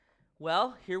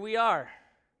Well, here we are.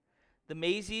 The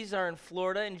Mazeys are in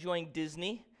Florida enjoying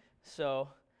Disney, so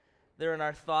they're in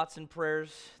our thoughts and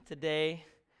prayers today,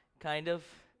 kind of,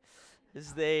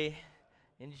 as they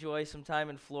enjoy some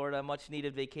time in Florida, a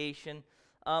much-needed vacation.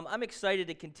 I'm excited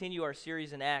to continue our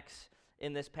series in Acts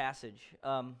in this passage.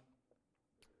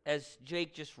 As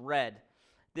Jake just read,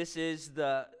 this is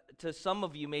to some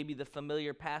of you, maybe the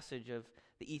familiar passage of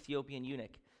the Ethiopian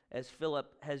eunuch, as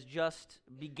Philip has just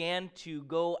began to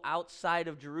go outside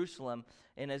of Jerusalem,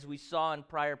 and as we saw in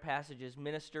prior passages,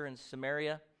 minister in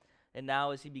Samaria, and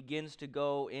now as he begins to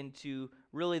go into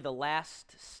really the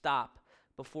last stop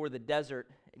before the desert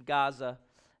in Gaza,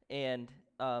 and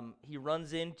he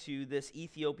runs into this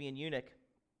Ethiopian eunuch.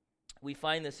 We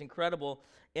find this incredible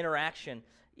interaction,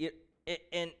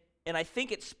 and I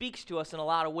think it speaks to us in a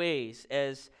lot of ways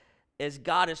as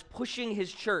God is pushing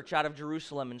his church out of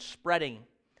Jerusalem and spreading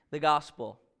the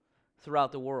gospel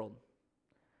throughout the world.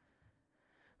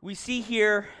 We see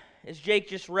here, as Jake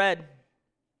just read,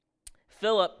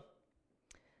 Philip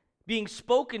being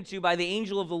spoken to by the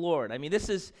angel of the Lord. I mean, this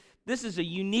is a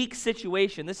unique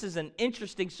situation. This is an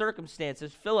interesting circumstance.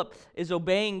 As Philip is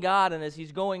obeying God and as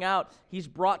he's going out, he's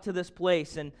brought to this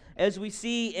place. And as we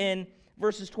see in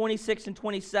verses 26 and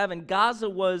 27, Gaza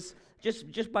was,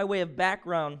 just by way of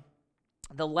background,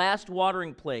 the last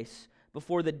watering place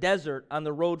before the desert on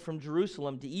the road from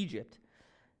Jerusalem to Egypt.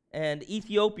 And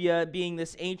Ethiopia, being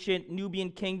this ancient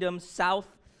Nubian kingdom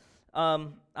south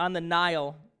on the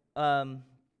Nile,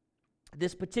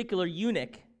 this particular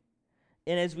eunuch,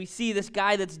 and as we see this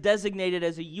guy that's designated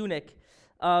as a eunuch,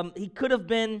 this could have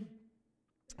been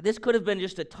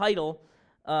just a title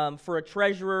for a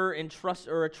treasurer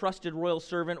or a trusted royal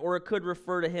servant, or it could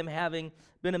refer to him having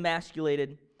been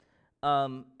emasculated.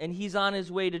 And he's on his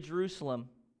way to Jerusalem,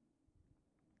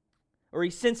 or he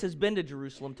since has been to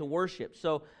Jerusalem to worship.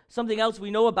 So something else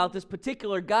we know about this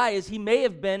particular guy is he may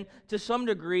have been, to some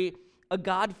degree, a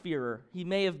God-fearer. He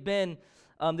may have been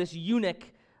this eunuch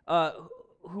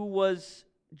who was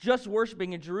just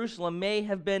worshiping in Jerusalem, may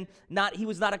have been he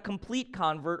was not a complete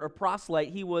convert or proselyte.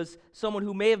 He was someone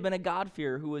who may have been a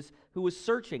God-fearer, who was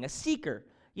searching, a seeker.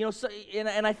 You know,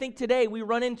 and I think today we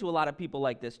run into a lot of people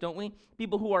like this, don't we?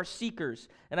 People who are seekers.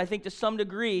 And I think to some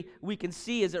degree we can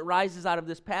see as it rises out of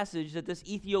this passage that this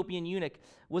Ethiopian eunuch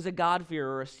was a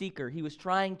God-fearer or a seeker. He was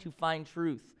trying to find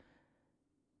truth.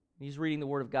 He's reading the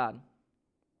Word of God.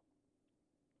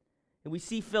 And we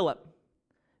see Philip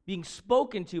being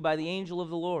spoken to by the angel of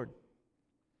the Lord.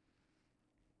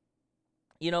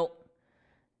 You know,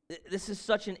 this is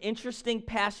such an interesting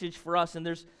passage for us, and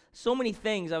there's so many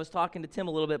things. I was talking to Tim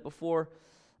a little bit before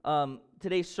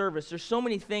today's service. There's so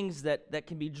many things that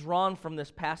can be drawn from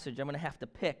this passage. I'm going to have to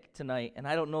pick tonight, and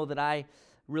I don't know that I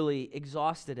really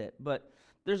exhausted it, but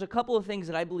there's a couple of things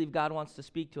that I believe God wants to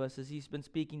speak to us as he's been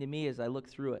speaking to me as I look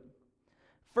through it.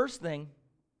 First thing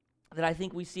that I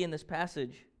think we see in this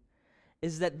passage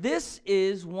is that this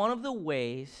is one of the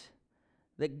ways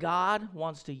that God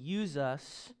wants to use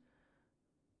us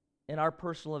in our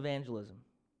personal evangelism.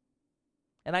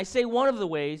 And I say one of the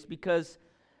ways because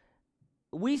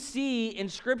we see in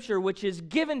Scripture, which is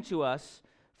given to us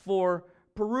for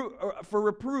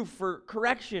reproof, for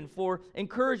correction, for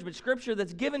encouragement, Scripture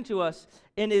that's given to us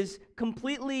and is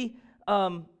completely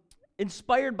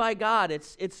inspired by God.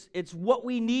 It's what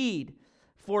we need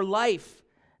for life.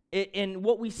 And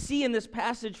what we see in this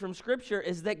passage from Scripture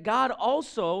is that God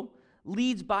also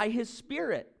leads by His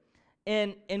Spirit.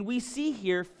 And we see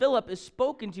here, Philip is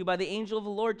spoken to by the angel of the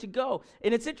Lord to go.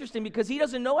 And it's interesting because he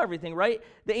doesn't know everything, right?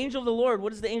 The angel of the Lord, what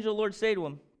does the angel of the Lord say to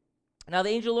him? Now the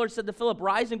angel of the Lord said to Philip,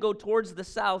 "Rise and go towards the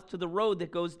south to the road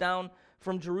that goes down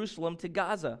from Jerusalem to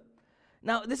Gaza."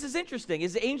 Now this is interesting.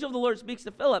 As the angel of the Lord speaks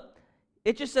to Philip,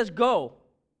 it just says go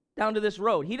down to this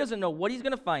road. He doesn't know what he's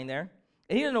going to find there,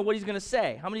 and he doesn't know what he's going to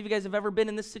say. How many of you guys have ever been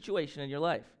in this situation in your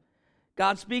life?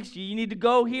 God speaks to you. You need to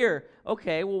go here.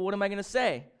 Okay, well, what am I going to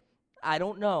say? I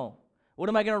don't know. What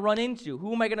am I going to run into?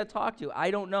 Who am I going to talk to? I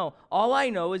don't know. All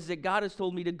I know is that God has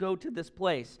told me to go to this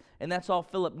place, and that's all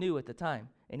Philip knew at the time,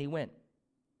 and he went.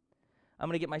 I'm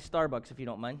going to get my Starbucks if you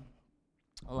don't mind.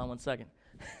 Hold on one second.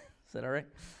 Is that all right?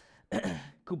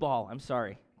 Kubal, I'm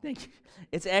sorry. Thank you.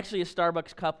 It's actually a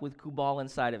Starbucks cup with Kubal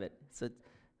inside of it. It's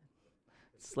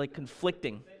like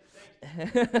conflicting.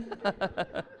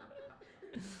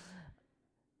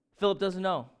 Philip doesn't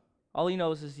know. All he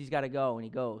knows is he's got to go, and he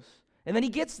goes. And then he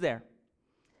gets there.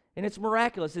 And it's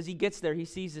miraculous. As he gets there, he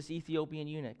sees this Ethiopian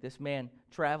eunuch, this man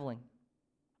traveling.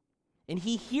 And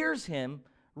he hears him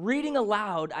reading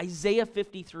aloud Isaiah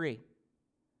 53.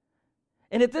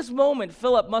 And at this moment,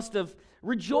 Philip must have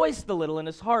rejoiced a little in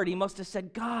his heart. He must have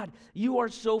said, "God, you are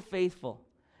so faithful.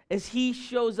 as he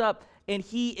shows up and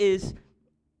he is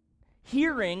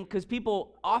hearing, because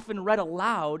people often read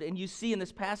aloud, and you see in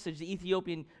this passage the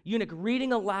Ethiopian eunuch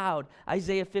reading aloud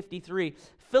Isaiah 53.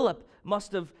 Philip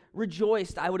must have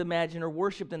rejoiced, I would imagine, or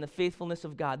worshiped in the faithfulness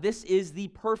of God. This is the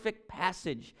perfect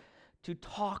passage to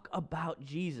talk about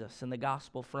Jesus and the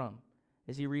gospel from,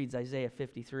 as he reads Isaiah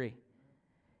 53.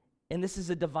 And this is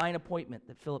a divine appointment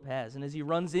that Philip has. And as he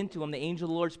runs into him, the angel of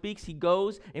the Lord speaks. He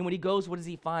goes, and when he goes, what does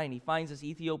he find? He finds this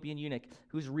Ethiopian eunuch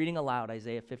who's reading aloud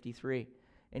Isaiah 53.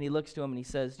 And he looks to him and he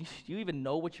says, do you even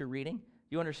know what you're reading? Do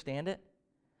you understand it?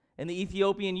 And the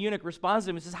Ethiopian eunuch responds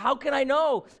to him and says, how can I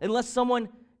know unless someone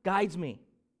guides me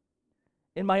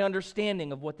in my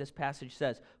understanding of what this passage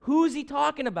says? Who is he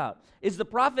talking about? Is the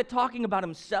prophet talking about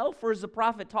himself, or is the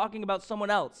prophet talking about someone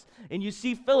else? And you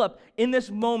see Philip in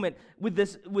this moment with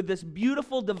this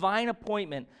beautiful divine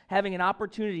appointment having an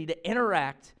opportunity to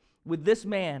interact with this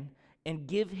man and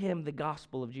give him the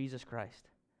gospel of Jesus Christ.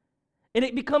 And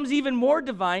it becomes even more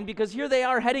divine because here they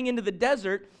are heading into the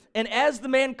desert, and as the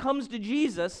man comes to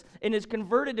Jesus and is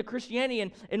converted to Christianity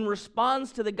and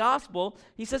responds to the gospel,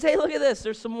 he says, hey, look at this,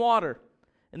 there's some water.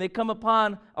 And they come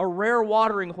upon a rare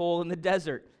watering hole in the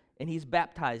desert, and he's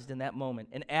baptized in that moment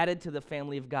and added to the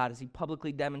family of God as he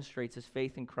publicly demonstrates his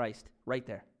faith in Christ right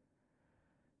there.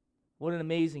 What an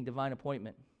amazing divine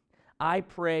appointment. I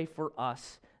pray for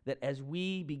us that as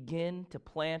we begin to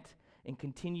plant and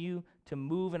continue to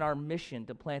move in our mission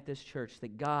to plant this church,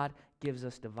 that God gives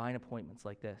us divine appointments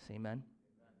like this. Amen?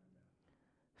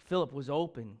 Philip was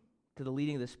open to the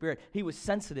leading of the Spirit. He was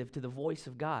sensitive to the voice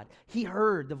of God. He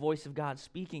heard the voice of God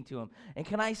speaking to him. And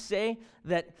can I say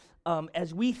that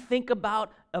as we think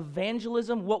about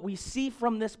evangelism, what we see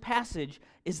from this passage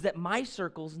is that my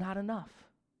circle's not enough.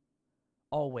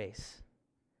 Always.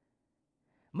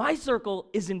 My circle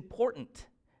is important.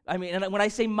 I mean, and when I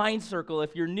say mind circle,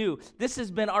 if you're new, this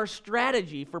has been our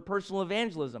strategy for personal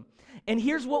evangelism. And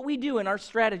here's what we do in our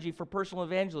strategy for personal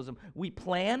evangelism. We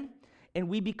plan and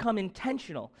we become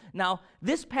intentional. Now,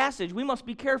 this passage, we must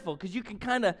be careful because you can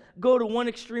kind of go to one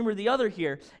extreme or the other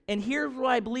here. And here's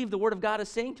what I believe the Word of God is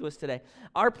saying to us today.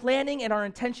 Our planning and our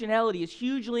intentionality is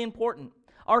hugely important.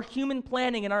 Our human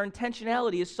planning and our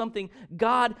intentionality is something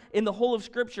God in the whole of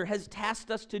Scripture has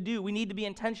tasked us to do. We need to be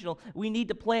intentional. We need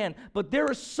to plan. But there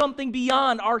is something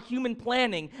beyond our human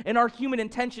planning and our human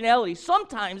intentionality.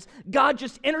 Sometimes God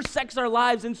just intersects our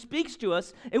lives and speaks to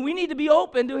us, and we need to be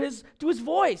open to His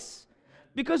voice.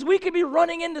 Because we could be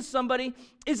running into somebody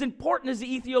as important as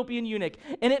the Ethiopian eunuch,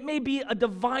 and it may be a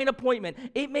divine appointment.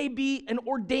 It may be an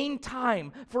ordained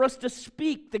time for us to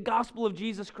speak the gospel of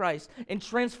Jesus Christ and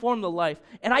transform the life.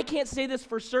 And I can't say this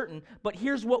for certain, but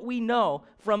here's what we know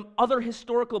from other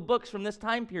historical books from this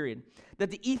time period,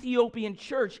 that the Ethiopian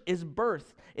church is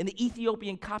birthed, and the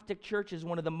Ethiopian Coptic church is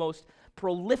one of the most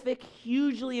prolific,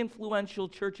 hugely influential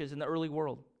churches in the early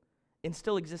world, and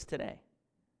still exists today.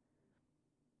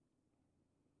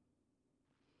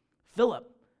 Philip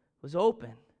was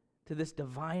open to this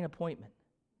divine appointment.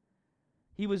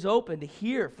 He was open to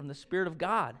hear from the Spirit of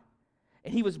God.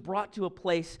 And he was brought to a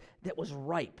place that was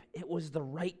ripe. It was the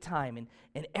right time.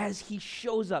 And as he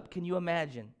shows up, can you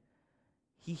imagine?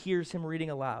 He hears him reading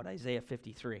aloud Isaiah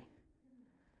 53.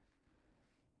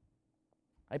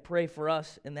 I pray for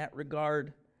us in that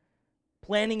regard.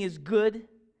 Planning is good.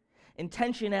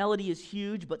 Intentionality is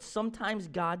huge, but sometimes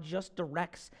God just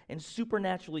directs and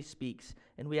supernaturally speaks,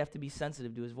 and we have to be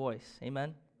sensitive to His voice.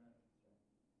 Amen?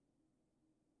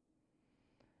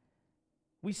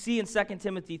 We see in 2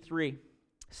 Timothy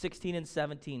 3:16 and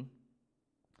 17,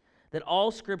 that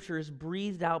all Scripture is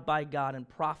breathed out by God and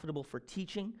profitable for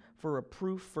teaching, for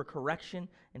reproof, for correction,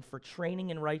 and for training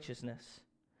in righteousness,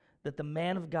 that the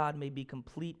man of God may be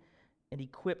complete and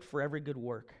equipped for every good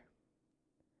work.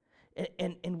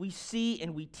 And we see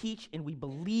and we teach and we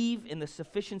believe in the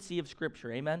sufficiency of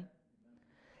Scripture. Amen?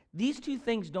 These two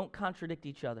things don't contradict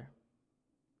each other.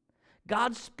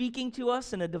 God speaking to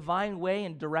us in a divine way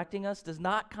and directing us does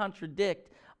not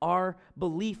contradict our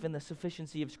belief in the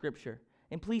sufficiency of Scripture.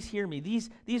 And please hear me,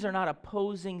 these are not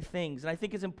opposing things. And I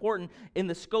think it's important in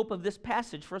the scope of this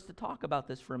passage for us to talk about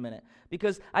this for a minute.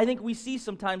 Because I think we see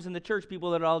sometimes in the church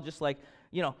people that are all just like,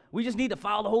 we just need to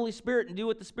follow the Holy Spirit and do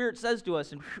what the Spirit says to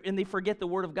us, and they forget the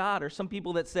Word of God. Or some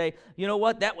people that say, you know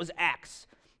what, that was Acts.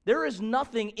 There is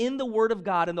nothing in the Word of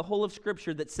God, in the whole of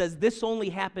Scripture, that says this only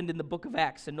happened in the book of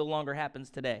Acts and no longer happens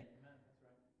today.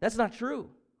 That's not true.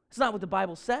 It's not what the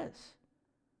Bible says.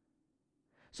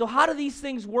 So how do these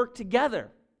things work together?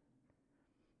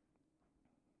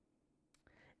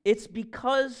 It's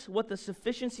because what the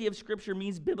sufficiency of Scripture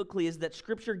means biblically is that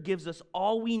Scripture gives us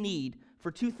all we need for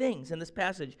two things in this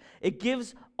passage. It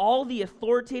gives all the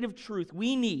authoritative truth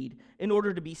we need in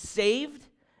order to be saved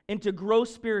and to grow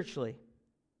spiritually.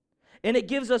 And it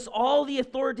gives us all the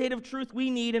authoritative truth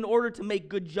we need in order to make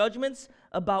good judgments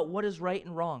about what is right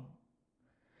and wrong.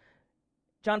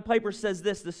 John Piper says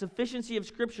this: the sufficiency of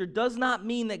Scripture does not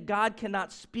mean that God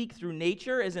cannot speak through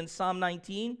nature, as in Psalm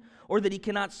 19, or that he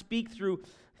cannot speak through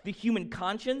the human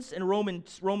conscience in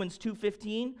Romans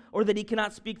 2:15, or that he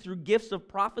cannot speak through gifts of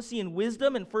prophecy and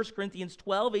wisdom in 1 Corinthians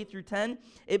 12, 8 through 10.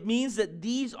 It means that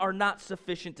these are not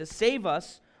sufficient to save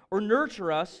us or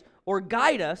nurture us or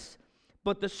guide us,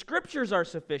 but the Scriptures are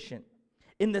sufficient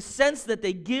in the sense that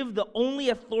they give the only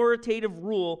authoritative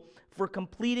rule for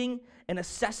completing and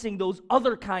assessing those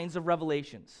other kinds of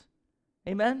revelations.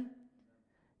 Amen?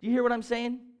 Do you hear what I'm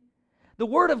saying? The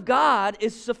Word of God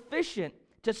is sufficient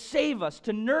to save us,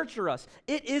 to nurture us.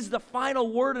 It is the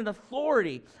final word and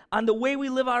authority on the way we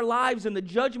live our lives and the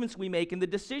judgments we make and the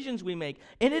decisions we make.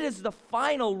 And it is the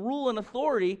final rule and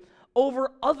authority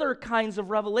over other kinds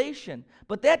of revelation.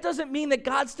 But that doesn't mean that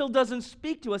God still doesn't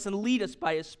speak to us and lead us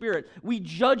by His Spirit. We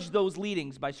judge those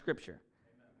leadings by Scripture.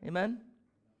 Amen?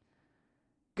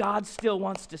 God still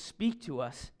wants to speak to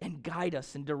us and guide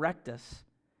us and direct us.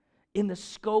 In the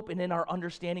scope and in our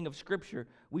understanding of Scripture,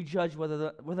 we judge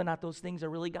whether or not those things are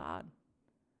really God.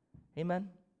 Amen?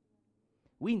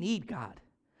 We need God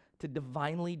to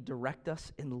divinely direct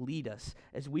us and lead us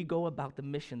as we go about the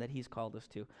mission that He's called us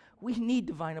to. We need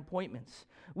divine appointments.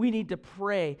 We need to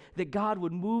pray that God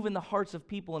would move in the hearts of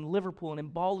people in Liverpool and in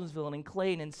Baldwinsville and in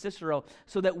Clay and in Cicero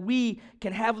so that we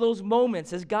can have those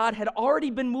moments as God had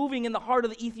already been moving in the heart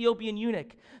of the Ethiopian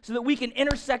eunuch, so that we can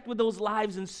intersect with those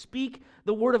lives and speak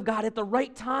the Word of God at the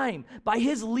right time by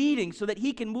His leading so that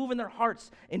He can move in their hearts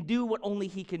and do what only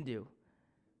He can do.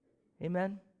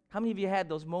 Amen? How many of you had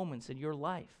those moments in your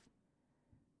life?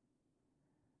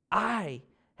 I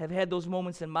have had those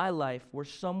moments in my life where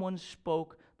someone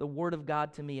spoke the Word of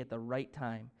God to me at the right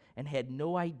time and had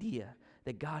no idea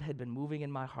that God had been moving in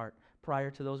my heart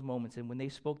prior to those moments. And when they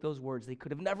spoke those words, they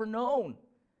could have never known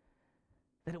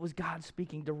that it was God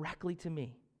speaking directly to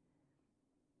me.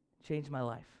 It changed my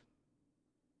life.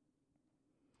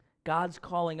 God's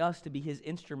calling us to be His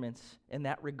instruments in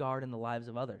that regard in the lives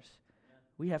of others.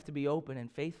 We have to be open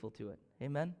and faithful to it.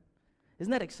 Amen?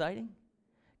 Isn't that exciting?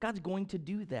 God's going to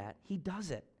do that. He does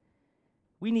it.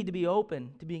 We need to be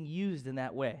open to being used in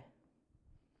that way.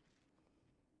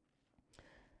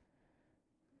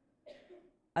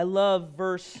 I love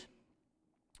verse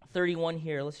 31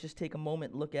 here. Let's just take a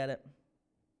moment and look at it.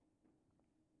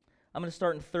 I'm going to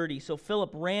start in 30. So Philip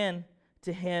ran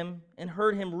to him and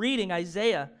heard him reading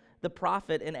Isaiah the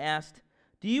prophet and asked,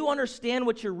 "Do you understand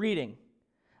what you're reading?"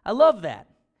 I love that.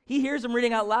 He hears him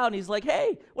reading out loud and he's like,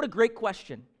 "Hey, what a great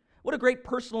question. What a great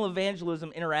personal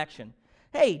evangelism interaction.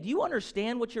 Hey, do you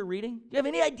understand what you're reading? Do you have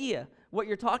any idea what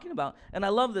you're talking about?" And I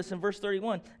love this in verse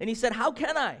 31. And he said, "How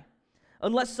can I,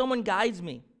 unless someone guides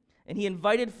me?" And he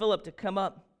invited Philip to come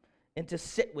up and to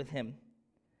sit with him.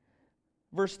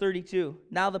 Verse 32.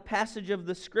 Now the passage of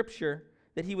the scripture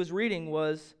that he was reading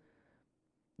was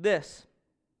this: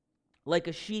 like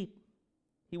a sheep,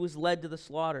 he was led to the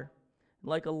slaughter.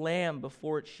 Like a lamb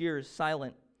before its shears,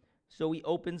 silent, so he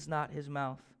opens not his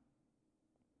mouth.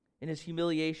 In his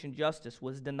humiliation, justice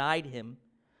was denied him.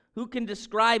 Who can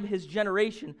describe his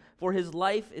generation? For his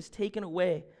life is taken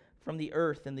away from the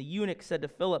earth. And the eunuch said to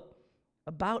Philip,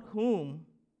 "About whom,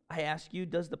 I ask you,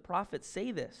 does the prophet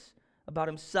say this? About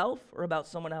himself or about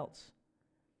someone else?"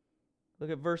 Look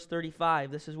at verse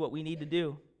 35. This is what we need to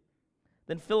do.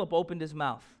 Then Philip opened his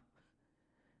mouth.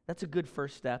 That's a good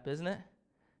first step, isn't it?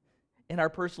 In our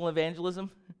personal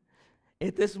evangelism.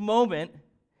 At this moment,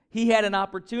 he had an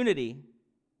opportunity.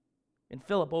 And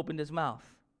Philip opened his mouth.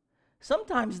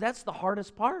 Sometimes that's the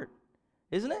hardest part,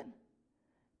 isn't it?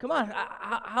 Come on,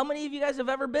 how many of you guys have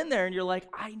ever been there and you're like,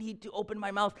 I need to open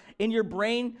my mouth, and your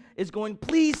brain is going,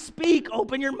 please speak,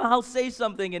 open your mouth, say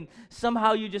something, and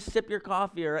somehow you just sip your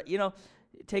coffee or,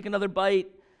 take another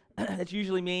bite. That's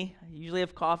usually me. I usually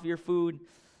have coffee or food.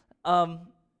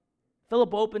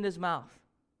 Philip opened his mouth.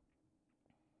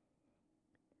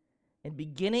 And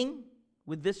beginning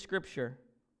with this scripture,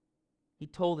 he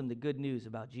told him the good news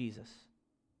about Jesus.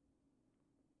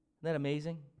 Isn't that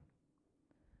amazing?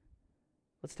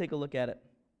 Let's take a look at it.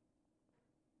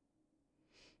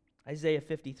 Isaiah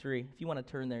 53. If you want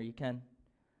to turn there, you can.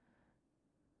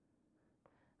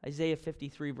 Isaiah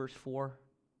 53, verse 4.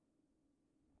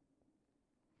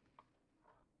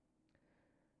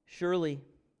 Surely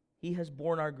he has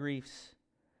borne our griefs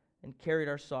and carried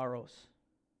our sorrows.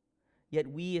 yet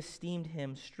we esteemed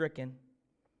him stricken,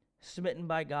 smitten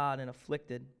by God, and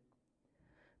afflicted.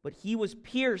 But he was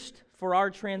pierced for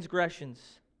our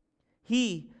transgressions.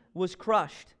 He was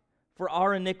crushed for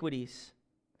our iniquities.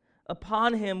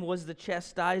 Upon him was the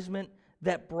chastisement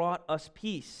that brought us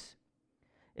peace,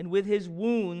 and with his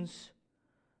wounds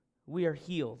we are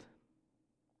healed.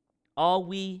 All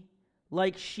we,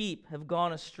 like sheep, have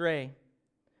gone astray.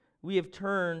 We have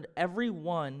turned every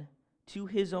one to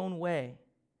his own way,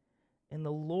 and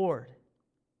the Lord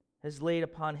has laid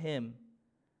upon him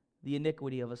the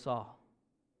iniquity of us all.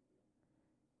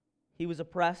 He was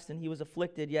oppressed and he was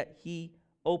afflicted, yet he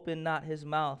opened not his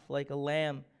mouth. Like a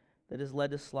lamb that is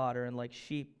led to slaughter, and like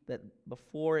sheep that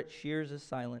before it shears is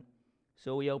silent,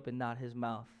 so he opened not his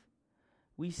mouth.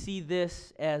 We see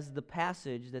this as the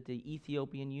passage that the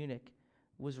Ethiopian eunuch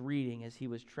was reading as he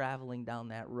was traveling down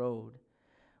that road.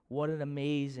 What an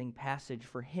amazing passage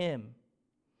for him,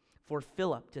 for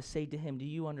Philip to say to him, do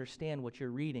you understand what you're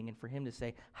reading? And for him to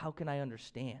say, how can I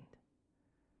understand?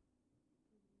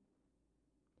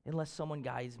 Unless someone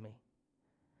guides me.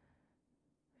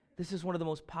 This is one of the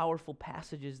most powerful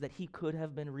passages that he could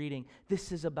have been reading.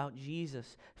 This is about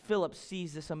Jesus. Philip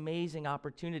sees this amazing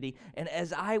opportunity. And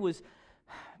as I was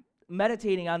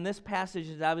meditating on this passage,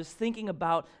 as I was thinking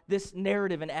about this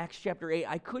narrative in Acts chapter 8,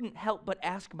 I couldn't help but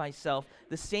ask myself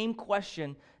the same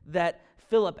question that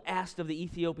Philip asked of the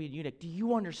Ethiopian eunuch. Do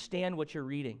you understand what you're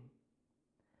reading?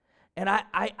 And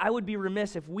I would be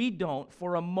remiss if we don't,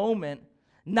 for a moment,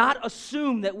 not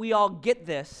assume that we all get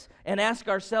this and ask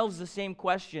ourselves the same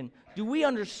question. Do we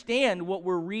understand what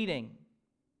we're reading?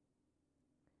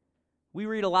 We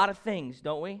read a lot of things,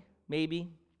 don't we? Maybe,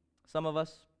 some of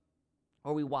us.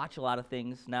 Or we watch a lot of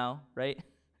things now, right?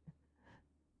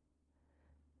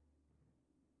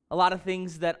 A lot of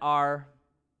things that are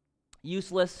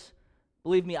useless.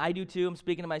 Believe me, I do too. I'm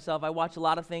speaking to myself. I watch a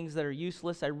lot of things that are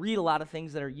useless. I read a lot of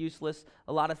things that are useless.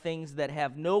 A lot of things that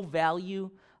have no value.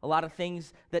 A lot of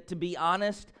things that, to be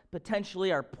honest,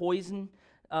 potentially are poison.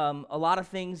 A lot of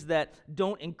things that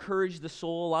don't encourage the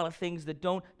soul. A lot of things that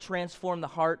don't transform the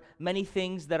heart. Many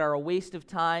things that are a waste of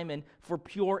time and for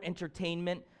pure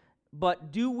entertainment.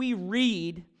 But do we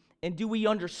read and do we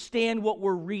understand what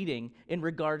we're reading in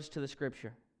regards to the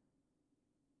Scripture?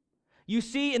 You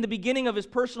see, in the beginning of his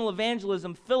personal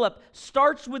evangelism, Philip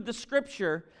starts with the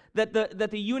Scripture that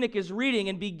the eunuch is reading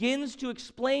and begins to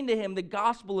explain to him the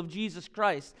gospel of Jesus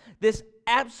Christ, this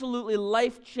absolutely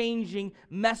life-changing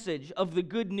message of the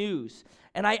good news.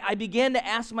 And I began to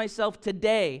ask myself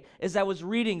today, as I was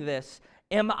reading this,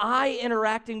 am I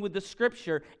interacting with the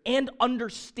Scripture and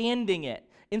understanding it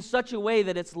in such a way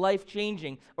that it's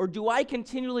life-changing? Or do I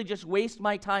continually just waste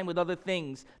my time with other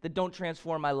things that don't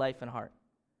transform my life and heart?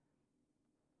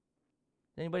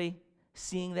 Anybody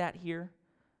seeing that here?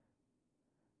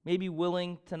 Maybe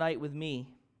willing tonight with me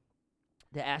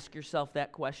to ask yourself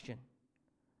that question.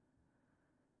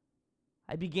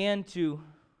 I began to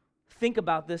think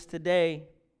about this today,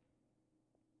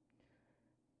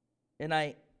 and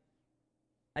I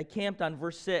camped on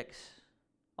verse 6.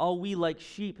 All we like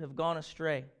sheep have gone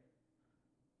astray.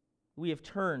 We have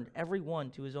turned every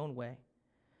one to his own way,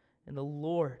 and the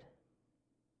Lord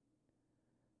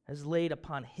has laid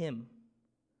upon him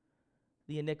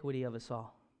the iniquity of us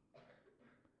all.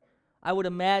 I would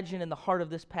imagine in the heart of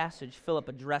this passage, Philip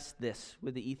addressed this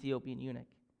with the Ethiopian eunuch.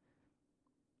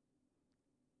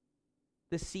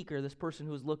 This seeker, this person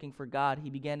who was looking for God, he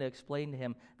began to explain to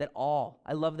him that all,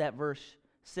 I love that verse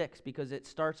 6 because it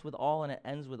starts with all and it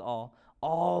ends with all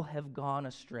have gone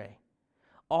astray.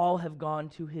 All have gone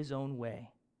to his own way.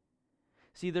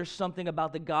 See, there's something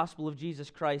about the gospel of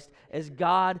Jesus Christ as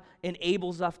God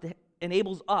enables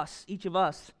us, each of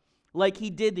us, like he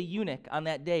did the eunuch on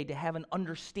that day, to have an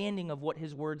understanding of what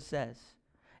his word says.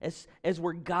 As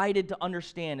we're guided to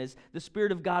understand, as the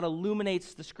Spirit of God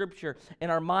illuminates the Scripture in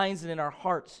our minds and in our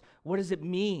hearts, what does it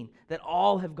mean that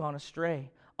all have gone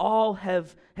astray? All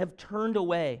have turned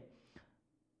away.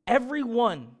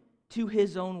 Everyone to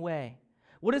his own way.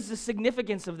 What is the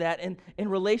significance of that in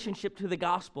relationship to the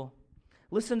gospel?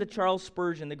 Listen to Charles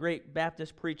Spurgeon, the great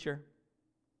Baptist preacher,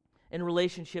 in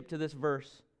relationship to this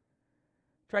verse.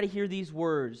 Try to hear these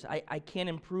words. I can't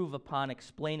improve upon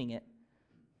explaining it.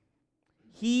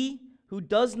 He who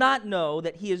does not know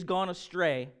that he has gone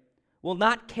astray will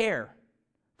not care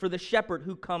for the shepherd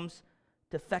who comes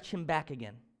to fetch him back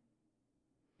again.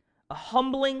 A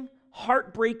humbling,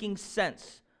 heartbreaking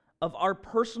sense of our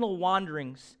personal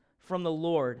wanderings from the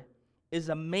Lord is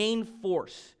a main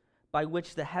force by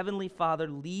which the Heavenly Father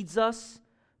leads us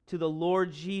to the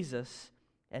Lord Jesus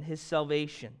and his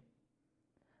salvation.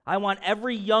 I want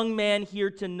every young man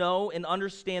here to know and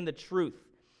understand the truth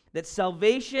that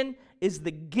salvation is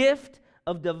the gift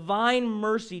of divine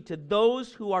mercy to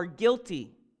those who are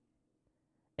guilty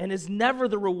and is never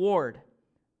the reward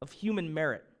of human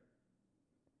merit.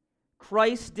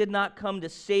 Christ did not come to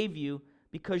save you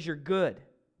because you're good,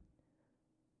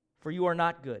 for you are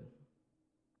not good,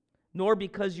 nor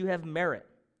because you have merit,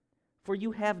 for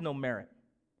you have no merit.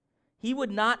 He would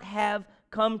not have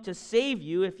come to save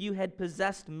you if you had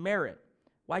possessed merit.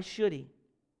 Why should he?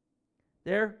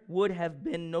 There would have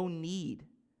been no need.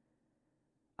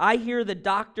 I hear the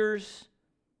doctors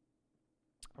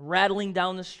rattling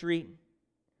down the street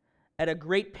at a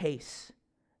great pace,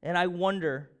 and I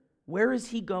wonder, where is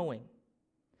he going?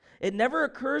 It never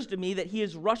occurs to me that he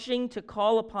is rushing to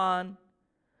call upon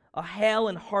a hale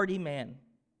and hearty man.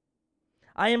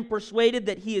 I am persuaded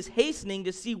that he is hastening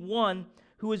to see one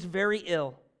who is very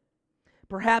ill,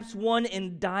 perhaps one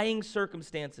in dying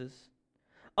circumstances.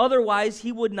 Otherwise,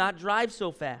 he would not drive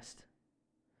so fast.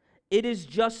 It is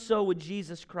just so with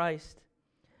Jesus Christ.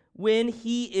 When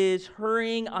he is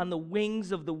hurrying on the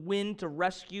wings of the wind to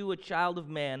rescue a child of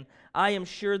man, I am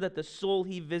sure that the soul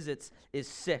he visits is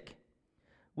sick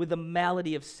with the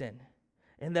malady of sin,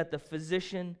 and that the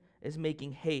physician is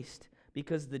making haste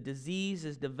because the disease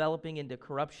is developing into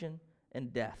corruption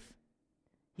and death.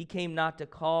 He came not to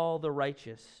call the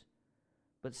righteous,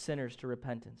 but sinners to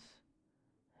repentance.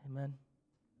 Amen.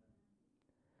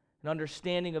 An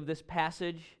understanding of this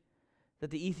passage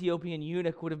that the Ethiopian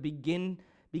eunuch would have began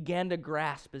to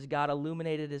grasp as God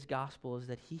illuminated his gospel is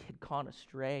that he had gone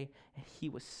astray and he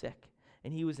was sick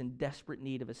and he was in desperate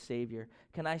need of a Savior.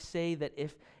 Can I say that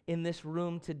if in this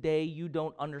room today you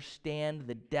don't understand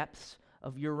the depths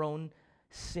of your own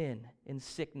sin and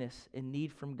sickness and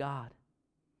need from God,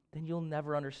 then you'll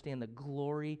never understand the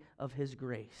glory of his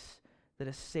grace that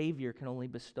a Savior can only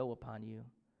bestow upon you.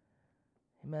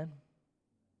 Amen.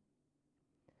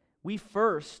 We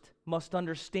first must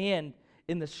understand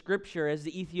in the Scripture, as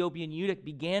the Ethiopian eunuch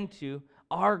began to,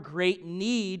 our great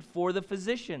need for the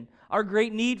physician, our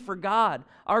great need for God,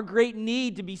 our great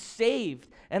need to be saved.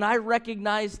 And I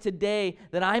recognize today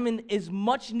that I'm in as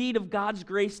much need of God's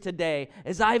grace today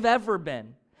as I've ever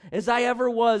been, as I ever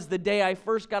was the day I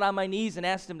first got on my knees and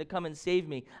asked him to come and save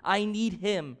me. I need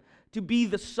him to be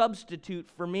the substitute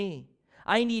for me.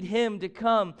 I need him to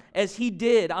come as he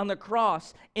did on the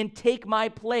cross and take my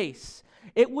place.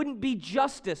 It wouldn't be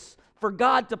justice for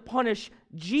God to punish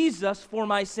Jesus for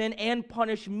my sin and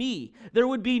punish me. There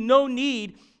would be no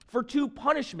need for two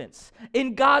punishments.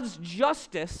 In God's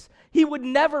justice, he would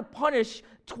never punish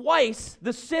twice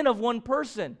the sin of one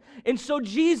person. And so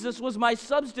Jesus was my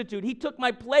substitute. He took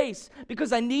my place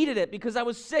because I needed it, because I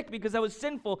was sick, because I was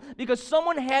sinful, because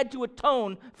someone had to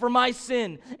atone for my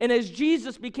sin. And as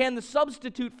Jesus became the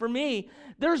substitute for me,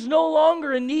 there's no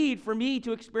longer a need for me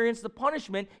to experience the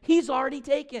punishment he's already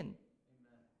taken.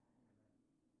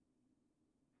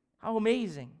 How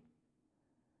amazing.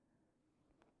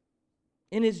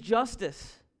 In his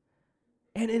justice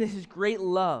and in his great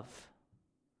love,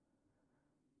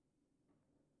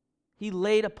 he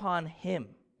laid upon him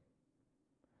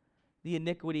the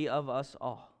iniquity of us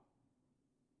all.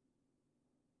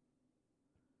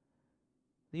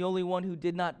 The only one who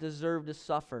did not deserve to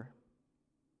suffer,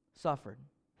 suffered.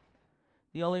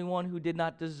 The only one who did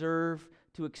not deserve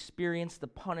to experience the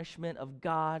punishment of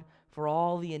God for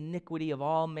all the iniquity of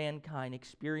all mankind,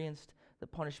 experienced the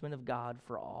punishment of God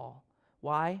for all.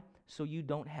 Why? So you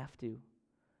don't have to.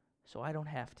 So I don't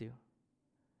have to.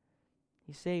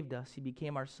 He saved us. He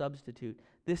became our substitute.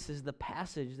 This is the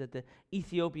passage that the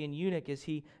Ethiopian eunuch, as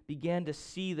he began to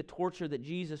see the torture that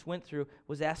Jesus went through,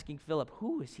 was asking Philip,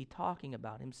 who is he talking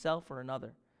about, himself or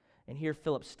another? And here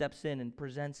Philip steps in and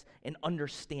presents an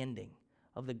understanding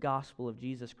of the gospel of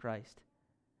Jesus Christ.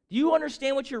 Do you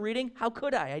understand what you're reading? How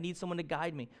could I? I need someone to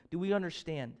guide me. Do we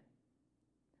understand?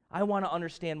 I want to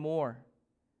understand more.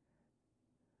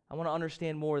 I want to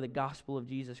understand more the gospel of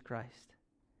Jesus Christ.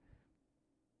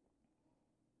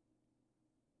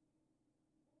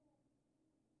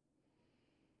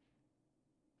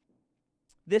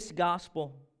 This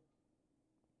gospel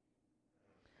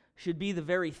should be the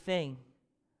very thing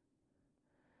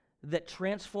that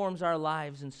transforms our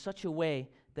lives in such a way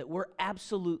that we're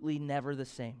absolutely never the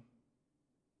same.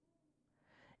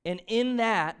 And in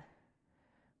that,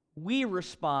 we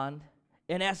respond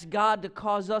and ask God to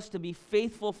cause us to be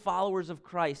faithful followers of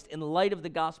Christ in light of the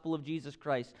gospel of Jesus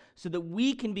Christ, so that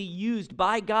we can be used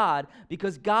by God,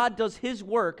 because God does his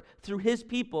work through his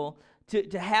people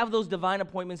to have those divine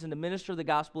appointments and to minister the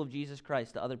gospel of Jesus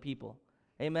Christ to other people.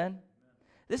 Amen?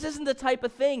 This isn't the type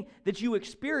of thing that you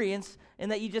experience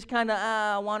and that you just kind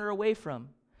of wander away from.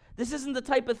 This isn't the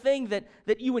type of thing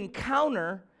that you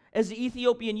encounter as the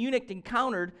Ethiopian eunuch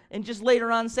encountered, and just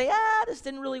later on say, this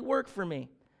didn't really work for me.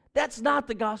 That's not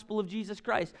the gospel of Jesus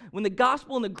Christ. When the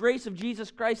gospel and the grace of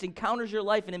Jesus Christ encounters your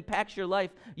life and impacts your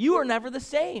life, you are never the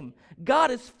same.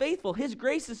 God is faithful. His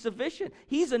grace is sufficient.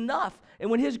 He's enough. And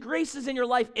when His grace is in your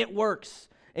life, it works.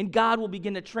 And God will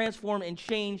begin to transform and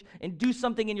change and do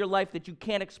something in your life that you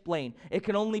can't explain. It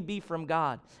can only be from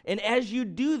God. And as you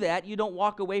do that, you don't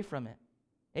walk away from it.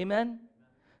 Amen?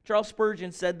 Charles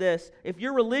Spurgeon said this, "If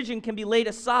your religion can be laid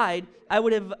aside, I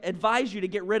would have advised you to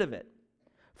get rid of it.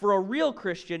 For a real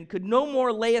Christian could no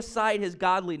more lay aside his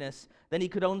godliness than he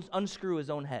could unscrew his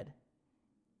own head."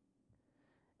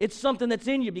 It's something that's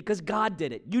in you because God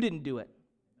did it. You didn't do it.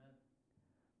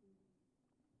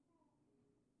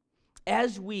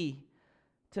 As we,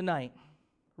 tonight,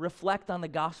 reflect on the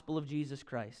gospel of Jesus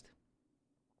Christ,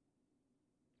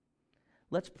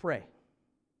 let's pray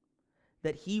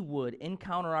that He would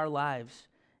encounter our lives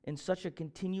in such a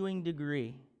continuing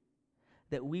degree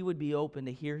that we would be open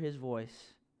to hear His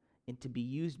voice and to be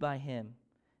used by Him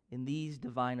in these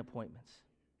divine appointments.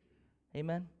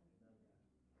 Amen?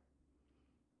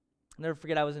 I'll never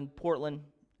forget, I was in Portland,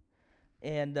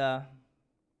 and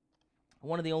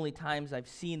one of the only times I've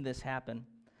seen this happen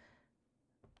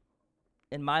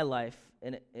in my life,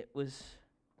 and it was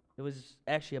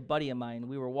actually a buddy of mine.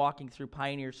 We were walking through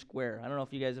Pioneer Square. I don't know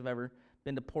if you guys have ever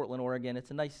been to Portland, Oregon.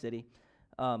 It's a nice city.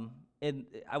 And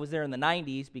I was there in the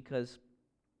 90s because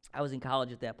I was in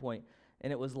college at that point,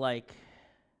 and it was like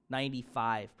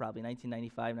 95, probably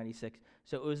 1995, 96.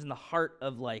 So it was in the heart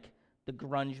of like the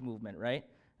grunge movement, right?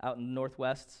 Out in the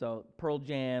Northwest. So Pearl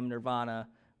Jam, Nirvana,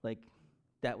 like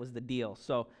that was the deal.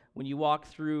 So when you walk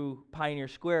through Pioneer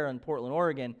Square in Portland,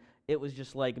 Oregon, it was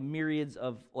just like myriads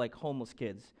of like homeless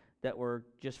kids that were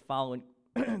just following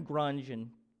grunge and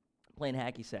playing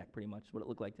hacky sack, pretty much what it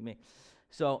looked like to me.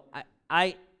 So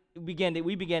we began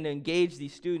to engage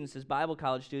these students as Bible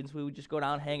college students. We would just go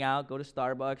down, hang out, go to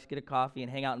Starbucks, get a coffee,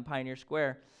 and hang out in Pioneer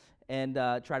Square and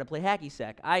try to play hacky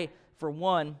sack. I, for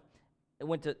one,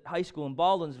 went to high school in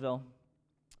Baldwinsville,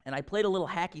 and I played a little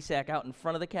hacky sack out in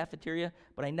front of the cafeteria,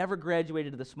 but I never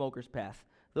graduated to the smoker's path.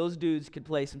 Those dudes could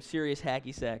play some serious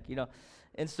hacky sack, you know.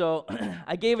 And so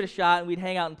I gave it a shot, and we'd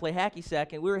hang out and play hacky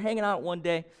sack. And we were hanging out one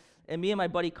day, and me and my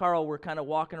buddy Carl were kind of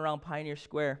walking around Pioneer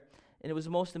Square. And it was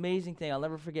the most amazing thing. I'll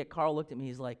never forget, Carl looked at me.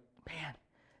 He's like, man,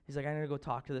 he's like, I'm going to go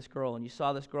talk to this girl. And you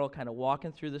saw this girl kind of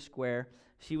walking through the square.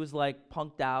 She was like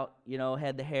punked out, you know,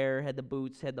 had the hair, had the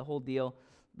boots, had the whole deal,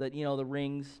 the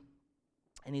rings.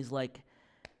 And he's like,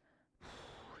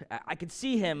 I could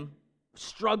see him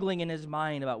struggling in his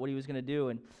mind about what he was going to do,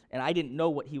 and I didn't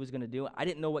know what he was going to do. I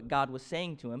didn't know what God was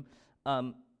saying to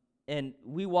him. And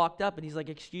we walked up, and he's like,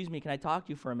 excuse me, can I talk to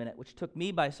you for a minute? Which took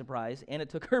me by surprise, and it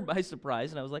took her by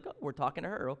surprise, and I was like, oh, we're talking to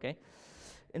her, okay.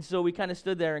 And so we kind of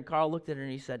stood there, and Carl looked at her,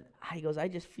 and he said, he goes, I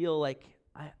just feel like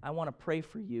I want to pray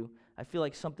for you. I feel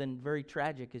like something very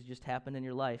tragic has just happened in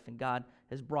your life, and God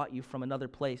has brought you from another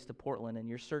place to Portland, and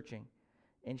you're searching.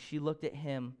 And she looked at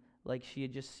him like she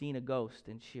had just seen a ghost,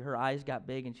 and her eyes got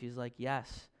big, and she's like,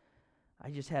 yes, I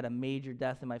just had a major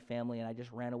death in my family, and I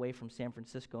just ran away from San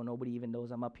Francisco. Nobody even knows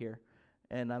I'm up here,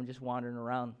 and I'm just wandering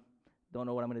around, don't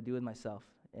know what I'm going to do with myself.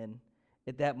 And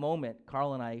at that moment,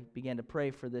 Carl and I began to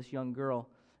pray for this young girl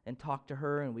and talk to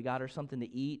her, and we got her something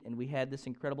to eat, and we had this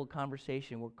incredible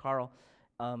conversation where Carl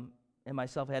and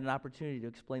myself had an opportunity to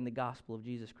explain the gospel of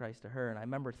Jesus Christ to her. And I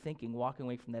remember thinking, walking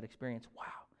away from that experience, wow,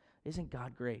 isn't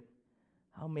God great?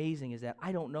 How amazing is that?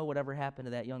 I don't know whatever happened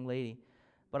to that young lady,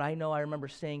 but I know I remember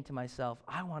saying to myself,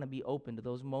 I want to be open to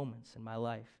those moments in my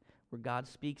life where God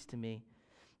speaks to me.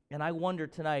 And I wonder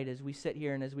tonight, as we sit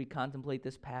here and as we contemplate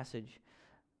this passage,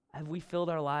 have we filled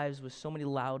our lives with so many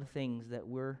loud things that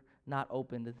we're not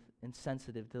open to and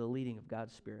sensitive to the leading of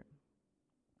God's Spirit?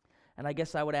 And I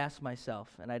guess I would ask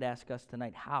myself, and I'd ask us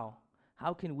tonight, how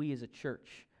can we as a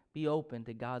church be open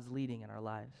to God's leading in our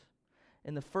lives?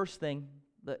 And the first thing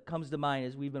that comes to mind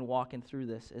as we've been walking through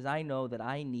this is I know that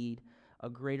I need a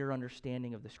greater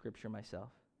understanding of the Scripture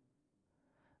myself.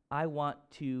 I want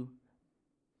to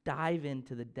dive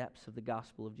into the depths of the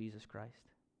gospel of Jesus Christ.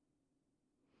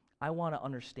 I want to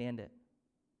understand it.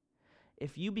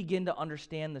 If you begin to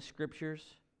understand the Scriptures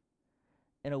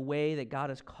in a way that God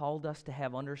has called us to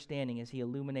have understanding as He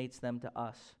illuminates them to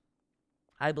us,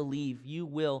 I believe you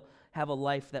will have a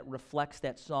life that reflects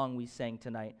that song we sang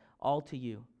tonight, All to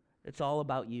You. It's all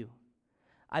about you.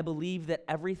 I believe that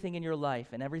everything in your life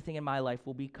and everything in my life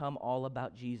will become all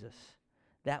about Jesus.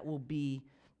 That will be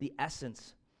the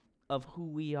essence of who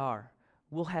we are.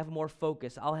 we'll have more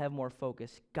focus. I'll have more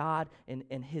focus. God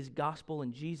and his gospel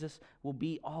and Jesus will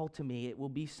be all to me. It will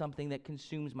be something that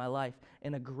consumes my life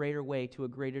in a greater way, to a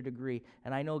greater degree.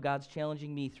 And I know God's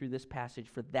challenging me through this passage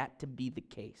for that to be the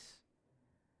case.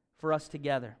 For us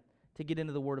together to get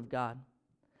into the Word of God,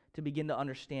 to begin to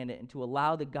understand it, and to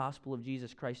allow the gospel of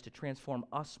Jesus Christ to transform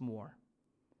us more.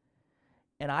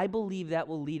 And I believe that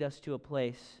will lead us to a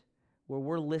place where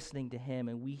we're listening to him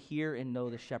and we hear and know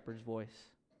the shepherd's voice.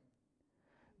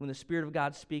 When the Spirit of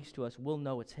God speaks to us, we'll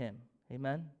know it's him.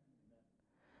 Amen?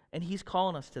 And he's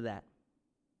calling us to that.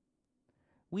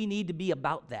 We need to be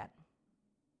about that.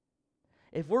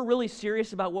 If we're really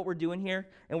serious about what we're doing here,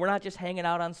 and we're not just hanging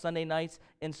out on Sunday nights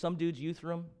in some dude's youth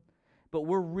room, but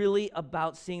we're really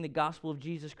about seeing the gospel of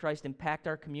Jesus Christ impact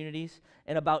our communities,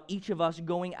 and about each of us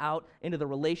going out into the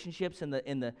relationships and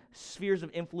the spheres of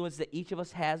influence that each of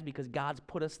us has because God's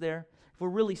put us there. If we're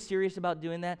really serious about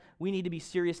doing that, we need to be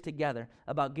serious together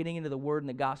about getting into the Word and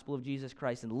the gospel of Jesus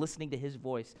Christ and listening to his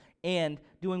voice and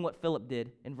doing what Philip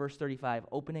did in verse 35,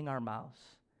 opening our mouths.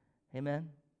 Amen?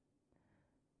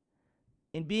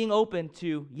 In being open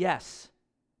to, yes,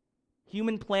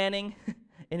 human planning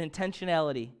and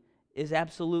intentionality is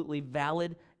absolutely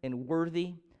valid and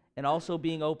worthy, and also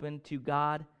being open to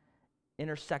God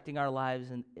intersecting our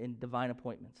lives in divine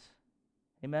appointments.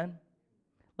 Amen?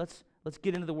 Let's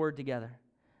get into the Word together.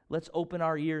 Let's open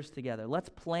our ears together. Let's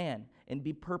plan and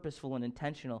be purposeful and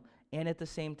intentional, and at the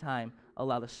same time,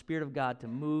 allow the Spirit of God to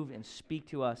move and speak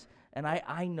to us. And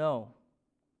I know,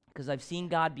 because I've seen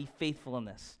God be faithful in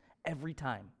this every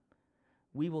time.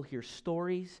 We will hear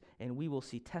stories and we will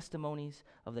see testimonies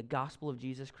of the gospel of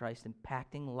Jesus Christ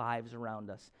impacting lives around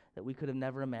us that we could have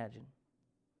never imagined.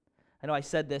 I know I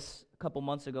said this a couple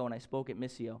months ago when I spoke at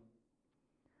Missio.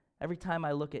 Every time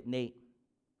I look at Nate,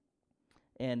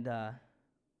 and now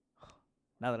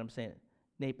that I'm saying it,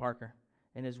 Nate Parker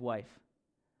and his wife,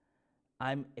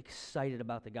 I'm excited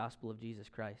about the gospel of Jesus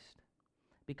Christ.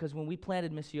 Because when we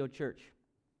planted Missio Church,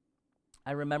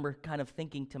 I remember kind of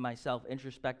thinking to myself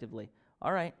introspectively,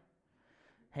 all right,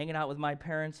 hanging out with my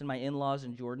parents and my in-laws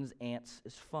and Jordan's aunts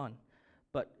is fun,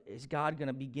 but is God going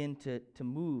to begin to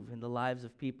move in the lives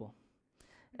of people?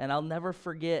 And I'll never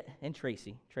forget, and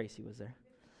Tracy was there.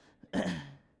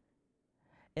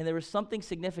 And there was something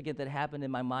significant that happened in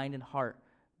my mind and heart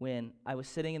when I was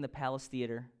sitting in the Palace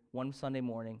Theater one Sunday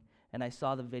morning, and I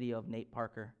saw the video of Nate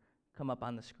Parker come up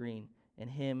on the screen, and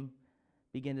him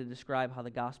begin to describe how the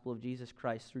gospel of Jesus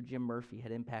Christ through Jim Murphy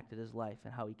had impacted his life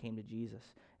and how he came to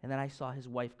Jesus. And then I saw his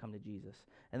wife come to Jesus.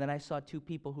 And then I saw two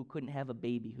people who couldn't have a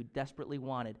baby, who desperately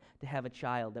wanted to have a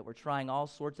child, that were trying all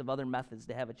sorts of other methods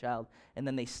to have a child. And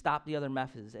then they stopped the other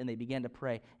methods and they began to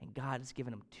pray. And God has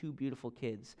given them two beautiful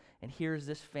kids. And here's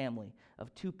this family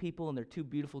of two people and their two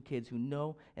beautiful kids who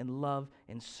know and love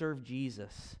and serve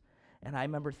Jesus. And I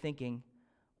remember thinking,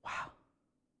 wow,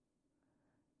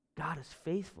 God is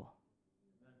faithful.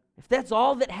 If that's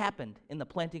all that happened in the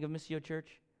planting of Missio Church,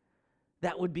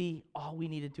 that would be all we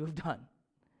needed to have done.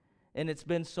 And it's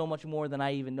been so much more than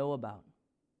I even know about.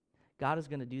 God is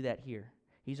going to do that here.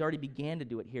 He's already began to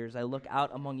do it here. As I look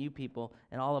out among you people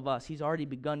and all of us, he's already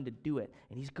begun to do it,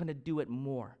 and he's going to do it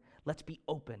more. Let's be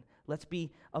open. Let's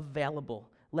be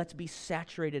available. Let's be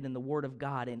saturated in the Word of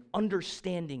God and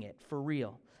understanding it for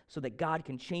real, so that God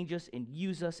can change us and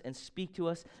use us and speak to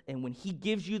us. And when he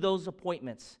gives you those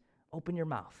appointments, open your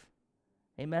mouth.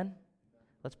 Amen?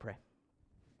 Let's pray.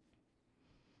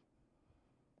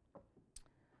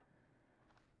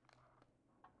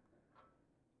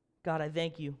 God, I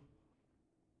thank you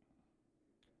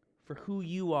for who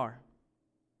you are.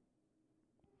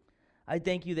 I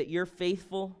thank you that you're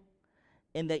faithful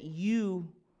and that you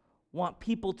want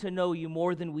people to know you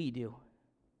more than we do.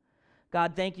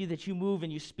 God, thank you that you move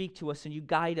and you speak to us and you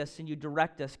guide us and you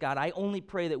direct us, God. I only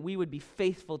pray that we would be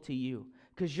faithful to you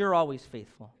because you're always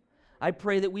faithful. I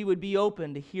pray that we would be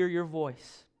open to hear your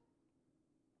voice.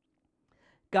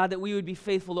 God, that we would be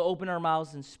faithful to open our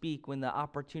mouths and speak when the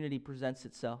opportunity presents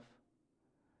itself.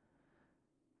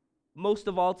 Most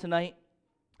of all tonight,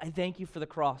 I thank you for the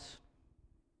cross.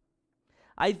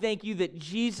 I thank you that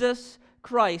Jesus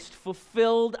Christ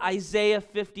fulfilled Isaiah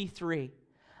 53.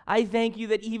 I thank you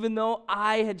that even though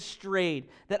I had strayed,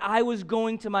 that I was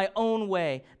going to my own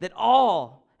way, that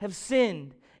all have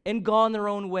sinned and gone their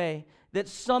own way, that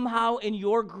somehow in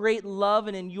your great love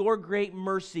and in your great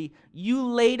mercy, you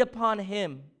laid upon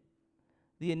him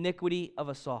the iniquity of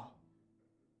us all.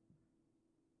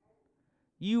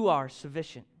 You are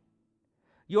sufficient.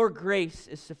 Your grace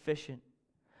is sufficient.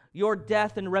 Your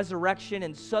death and resurrection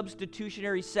and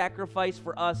substitutionary sacrifice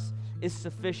for us is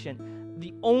sufficient.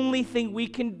 The only thing we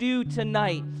can do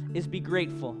tonight is be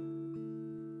grateful.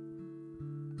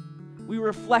 We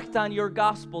reflect on your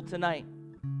gospel tonight,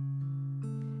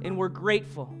 and we're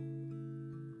grateful.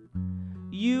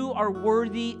 You are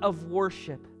worthy of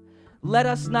worship. Let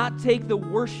us not take the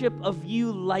worship of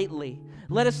you lightly.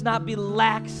 Let us not be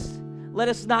lax. Let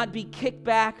us not be kicked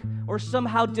back or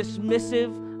somehow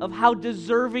dismissive of how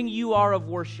deserving you are of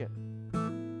worship.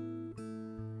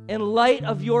 In light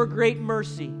of your great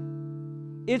mercy,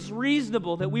 it's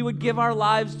reasonable that we would give our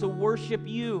lives to worship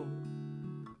you.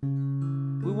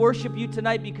 We worship you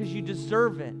tonight because you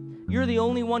deserve it. You're the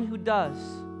only one who does.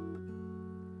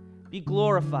 Be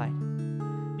glorified.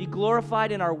 Be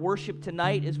glorified in our worship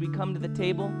tonight as we come to the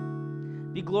table.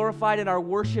 Be glorified in our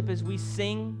worship as we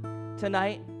sing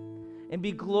tonight. And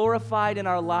be glorified in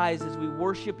our lives as we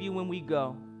worship you when we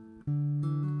go.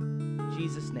 In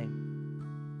Jesus' name.